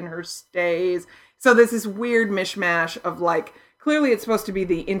presented in her stays. So there's this weird mishmash of like, clearly it's supposed to be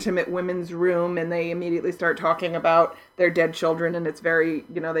the intimate women's room, and they immediately start talking about their dead children, and it's very,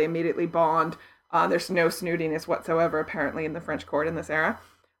 they immediately bond. There's no snootiness whatsoever, apparently, in the French court in this era.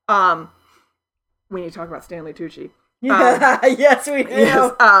 We need to talk about Stanley Tucci. Yes, we do.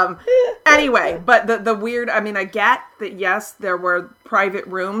 Yes, anyway, but the weird, I get that, yes, there were private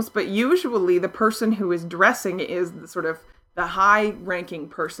rooms, but usually the person who is dressing is the high-ranking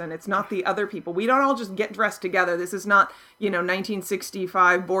person. It's not the other people. We don't all just get dressed together. This is not,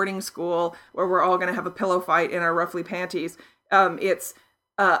 1965 boarding school where we're all going to have a pillow fight in our ruffly panties. It's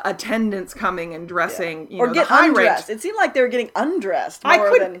attendants coming and dressing, or get undressed. It seemed like they were getting undressed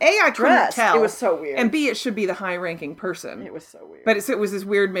more than I couldn't tell. It was so weird. And B, it should be the high-ranking person. It was so weird. But it was this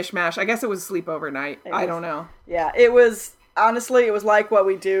weird mishmash. I guess it was sleepover night. I don't know. Yeah, it was, honestly, it was like what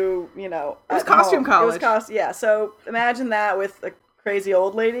we do, It was costume college. It was yeah, so imagine that with a crazy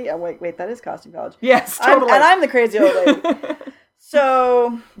old lady. Oh, wait, that is costume college. Yes, totally. And I'm the crazy old lady.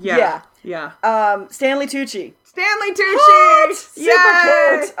 So, yeah. Stanley Tucci. Stanley Tucci!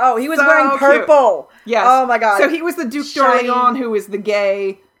 Super cute! Oh, he was wearing purple. Cute. Yes. Oh my god. So he was the Duc d'Orléans, who is the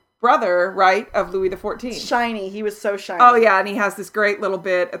gay brother, right, of Louis XIV. Shiny. He was so shiny. Oh yeah, and he has this great little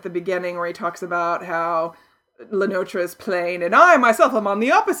bit at the beginning where he talks about how Le Nôtre is plain, and I myself am on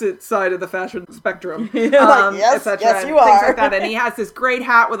the opposite side of the fashion spectrum. Yes, yes, you are. Things like that. And he has this great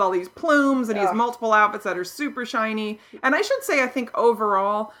hat with all these plumes, and he has multiple outfits that are super shiny. And I should say, I think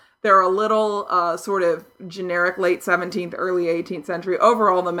overall, they're a little sort of generic late 17th, early 18th century.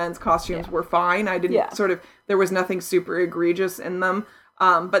 Overall, the men's costumes were fine. I didn't there was nothing super egregious in them.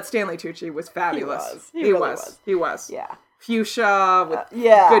 But Stanley Tucci was fabulous. He was. He was. Yeah. Fuchsia with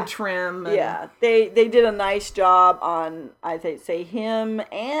good trim. And... They did a nice job on, I'd say him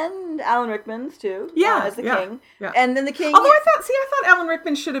and Alan Rickman's too. Yeah. As the king. Yeah. And then the king. Although I thought Alan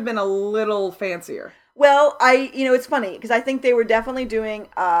Rickman should have been a little fancier. Well, it's funny because I think they were definitely doing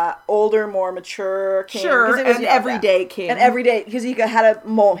older, more mature king. Sure, it was, an everyday king. An everyday, because he had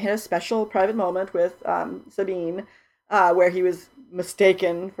a special private moment with Sabine where he was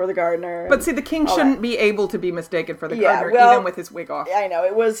mistaken for the gardener. But see, the king shouldn't be able to be mistaken for the gardener, even with his wig off. I know,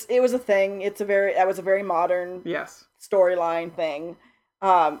 it was a thing. That was a very modern storyline thing.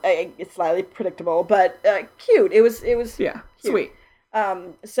 It's slightly predictable, but cute. It was cute. Sweet.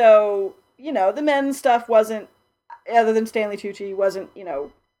 So... the men's stuff wasn't, other than Stanley Tucci, wasn't,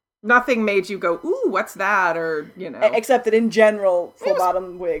 nothing made you go, ooh, what's that? Or, Except that in general,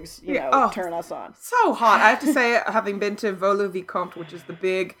 full-bottom wigs, turn us on. So hot. I have to say, having been to Vaux-le-Vicomte, which is the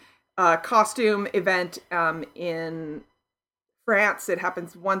big costume event in France, it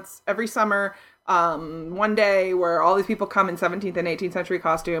happens once every summer, one day where all these people come in 17th and 18th century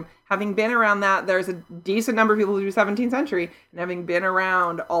costume. Having been around that, there's a decent number of people who do 17th century, and having been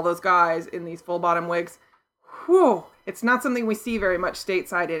around all those guys in these full-bottom wigs, whew, it's not something we see very much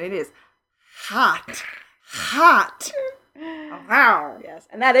stateside, and it is hot. Wow. Yes,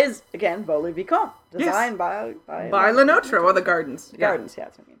 and that is, again, Vaux-le-Vicomte, designed by Le Nôtre, or the Gardens. Gardens,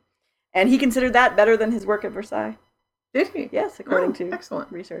 that's what I mean. And he considered that better than his work at Versailles. Did he? Yes, according to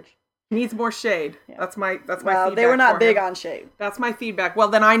excellent research. Needs more shade. Yeah. That's my feedback. They were not big on shade. That's my feedback. Well,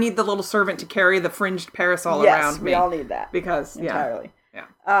 then I need the little servant to carry the fringed parasol around me. Yes, we all need that. Because, entirely. Yeah.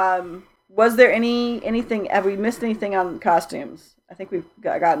 Was there anything, have we missed anything on costumes? I think we've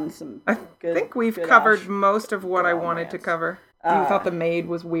gotten some good... I think we've covered most of what I wanted to cover. You thought the maid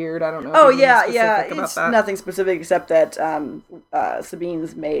was weird. I don't know. Oh, yeah. It's nothing specific except that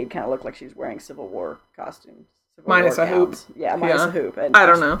Sabine's maid kind of looked like she was wearing Civil War costumes. Minus a hoop. Yeah, minus a hoop. And I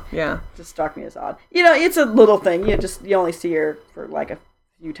don't know. Yeah. Just struck me as odd. It's a little thing. You only see her for like a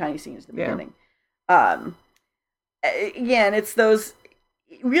few tiny scenes at the beginning. Again, it's those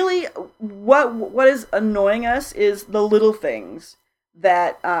really what is annoying us is the little things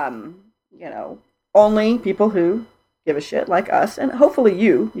that only people who give a shit like us, and hopefully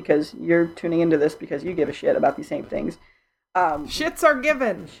you, because you're tuning into this because you give a shit about these same things. Shits are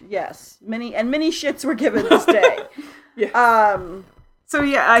given. Yes, many shits were given this day. So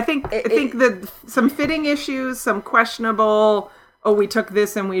yeah, I think that some fitting issues, some questionable. Oh, we took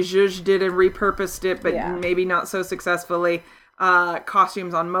this and we zhuzhed it and repurposed it, but maybe not so successfully.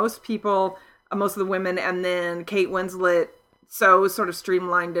 Costumes on most people, most of the women, and then Kate Winslet so sort of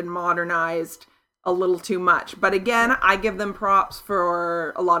streamlined and modernized a little too much. But again, I give them props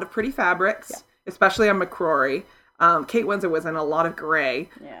for a lot of pretty fabrics, especially on McCrory. Kate Winslet was in a lot of gray,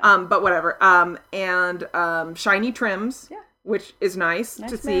 but whatever. And shiny trims. which is nice to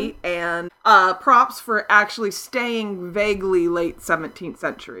man. see, and props for actually staying vaguely late 17th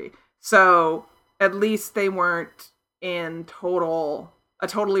century. So at least they weren't in a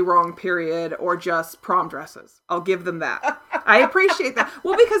totally wrong period or just prom dresses. I'll give them that. I appreciate that.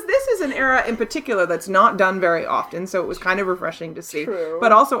 Well, because this is an era in particular that's not done very often, so it was kind of refreshing to see. True.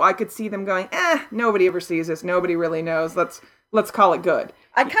 But also I could see them going, nobody ever sees this, nobody really knows, let's call it good.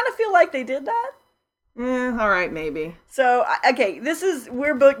 I kind of feel like they did that. All right, maybe. So, okay,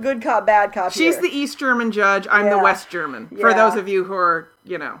 we're good cop, bad cop She's here. the East German judge, I'm the Yeah. West German. For Yeah. those of you who are,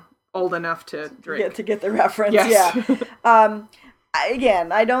 old enough to drink. To get the reference, Yes. yeah.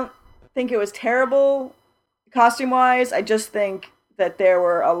 Again, I don't think it was terrible costume-wise. I just think that there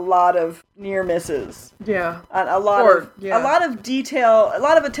were a lot of near misses. Yeah. A lot of detail, a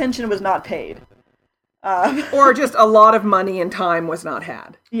lot of attention was not paid. Or just a lot of money and time was not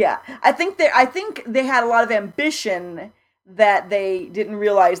had. Yeah, I think they had a lot of ambition that they didn't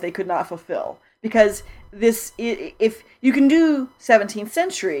realize they could not fulfill, because if you can do 17th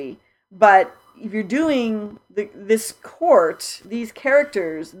century, but if you're doing this court, these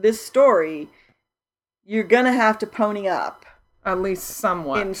characters, this story, you're gonna have to pony up At least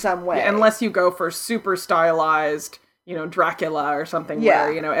somewhat. in some way, Yeah, unless you go for super stylized, Dracula or something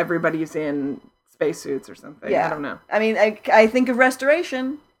where, everybody's in spacesuits or something. Yeah. I don't know. I mean, I think of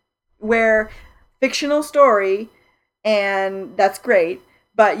Restoration, where fictional story, and that's great,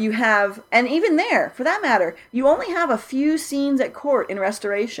 but you have, and even there, for that matter, you only have a few scenes at court in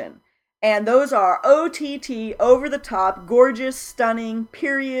Restoration, and those are OTT, over the top, gorgeous, stunning,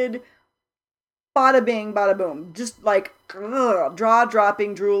 period, bada bing, bada boom, just like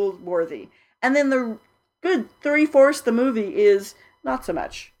jaw-dropping, drool-worthy. And then the good 3/4 of the movie is not so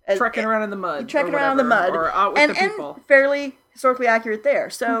much. Trekking around in the mud. Trekking around in the mud. Or out with the people. And fairly historically accurate there.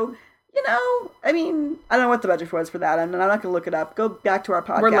 So, I mean, I don't know what the budget was for that, and I'm not going to look it up. Go back to our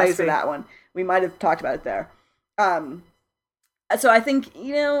We're podcast lazy. for that one. We might have talked about it there. So I think,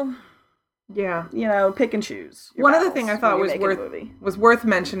 Yeah. pick and choose. One other thing I thought movie. was worth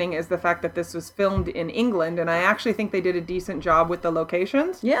mentioning is the fact that this was filmed in England, and I actually think they did a decent job with the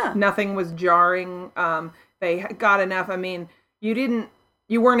locations. Yeah. Nothing was jarring. They got enough. I mean,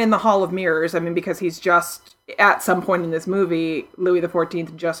 you weren't in the Hall of Mirrors. I mean, because he's just, at some point in this movie, Louis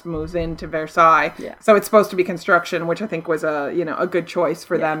XIV just moves into Versailles. Yeah. So it's supposed to be construction, which I think was a good choice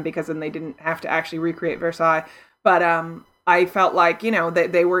for them, because then they didn't have to actually recreate Versailles. But I felt like,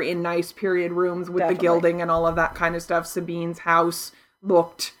 they were in nice period rooms with Definitely. the gilding and all of that kind of stuff. Sabine's house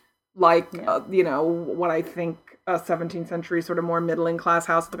looked like, what I think a 17th century sort of more middling class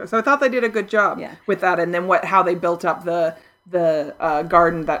house. So I thought they did a good job with that. And then how they built up the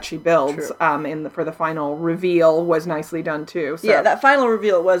garden that she builds for the final reveal was nicely done too. So. Yeah, that final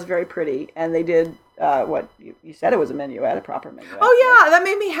reveal was very pretty, and they did what you said, it was a minuet, a proper minuet. Oh yeah, that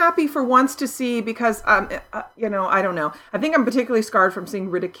made me happy for once to see, because I don't know. I think I'm particularly scarred from seeing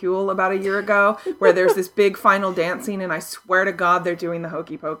Ridicule about a year ago, where there's this big final dance scene, and I swear to God they're doing the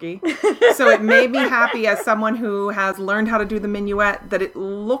hokey pokey. So it made me happy, as someone who has learned how to do the minuet, that it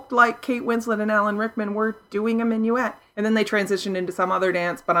looked like Kate Winslet and Alan Rickman were doing a minuet. And then they transitioned into some other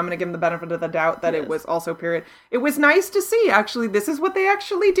dance, but I'm going to give them the benefit of the doubt that it was also period. It was nice to see, actually, this is what they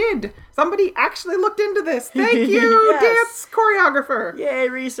actually did. Somebody actually looked into this. Thank you, Yes. dance choreographer. Yay,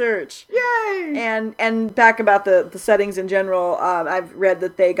 research. Yay! And back about the settings in general, I've read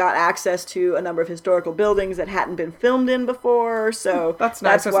that they got access to a number of historical buildings that hadn't been filmed in before, so That's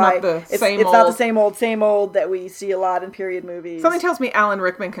nice. It's why not the it's same not the old- same old that we see a lot in period movies. Something tells me Alan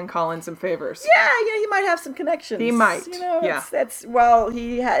Rickman can call in some favors. Yeah, he might have some connections. He might, That's while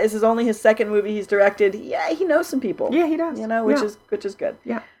this is only his second movie he's directed. Yeah, he knows some people. Yeah, he does. Which is good.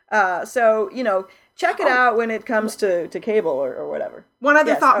 Yeah. So check it out when it comes to cable or whatever. One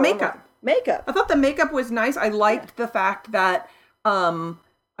other thought, makeup. Makeup. I thought the makeup was nice. I liked the fact that I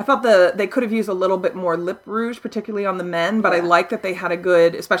thought they could have used a little bit more lip rouge, particularly on the men, but I liked that they had a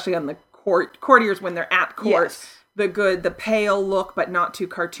good, especially on the courtiers when they're at court. Yes. The pale look, but not too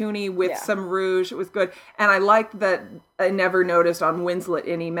cartoony, with some rouge. It was good. And I liked that I never noticed on Winslet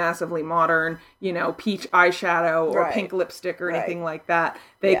any massively modern, peach eyeshadow or pink lipstick or anything like that.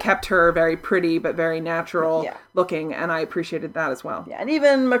 They kept her very pretty, but very natural looking. And I appreciated that as well. Yeah. And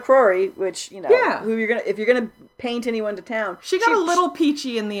even McCrory, which, who if you're going to paint anyone to town. She got a little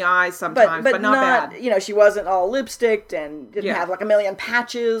peachy in the eyes sometimes, but not bad. She wasn't all lipsticked and didn't have like a million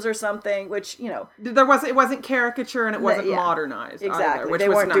patches or something, which, it wasn't caricature and it wasn't modernized exactly. either, which they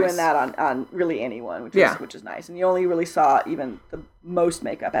was weren't nice. doing that on really anyone, which is nice. And you only really saw even the most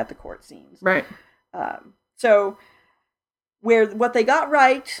makeup at the court scenes. Right. So where what they got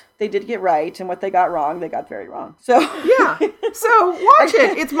right, they did get right, and what they got wrong, they got very wrong. So yeah. So watch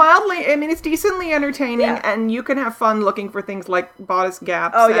it. It's it's decently entertaining, and you can have fun looking for things like bodice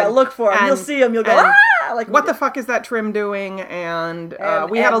gaps. Oh yeah, look for them. You'll see them. You'll go, like what the fuck is that trim doing? And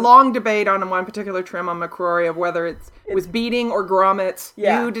we had a long debate on one particular trim on McCrory of whether it was beading or grommets.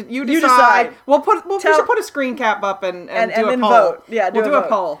 Yeah. You decide. We should put a screen cap up and do a poll. Vote. Yeah, we'll do a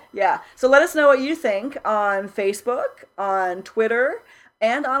poll. Yeah. So let us know what you think on Facebook, on Twitter,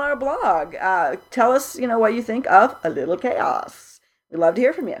 and on our blog. Tell us, what you think of A Little Chaos. We'd love to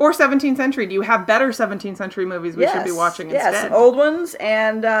hear from you. Or 17th century. Do you have better 17th century movies we should be watching instead? Yes, old ones,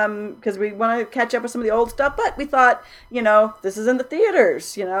 and because we want to catch up with some of the old stuff, but we thought, this is in the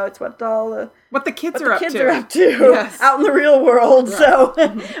theaters. It's what the kids are up to. Yes. Out in the real world. Right. So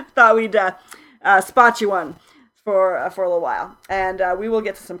thought we'd spot you one for a little while, and we will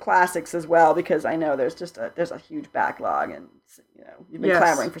get to some classics as well, because I know there's a huge backlog, and you've been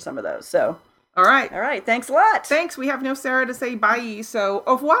clamoring for some of those. So all right, thanks a lot. Thanks. We have no Sarah to say bye, so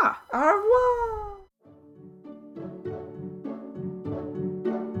au revoir. Au revoir.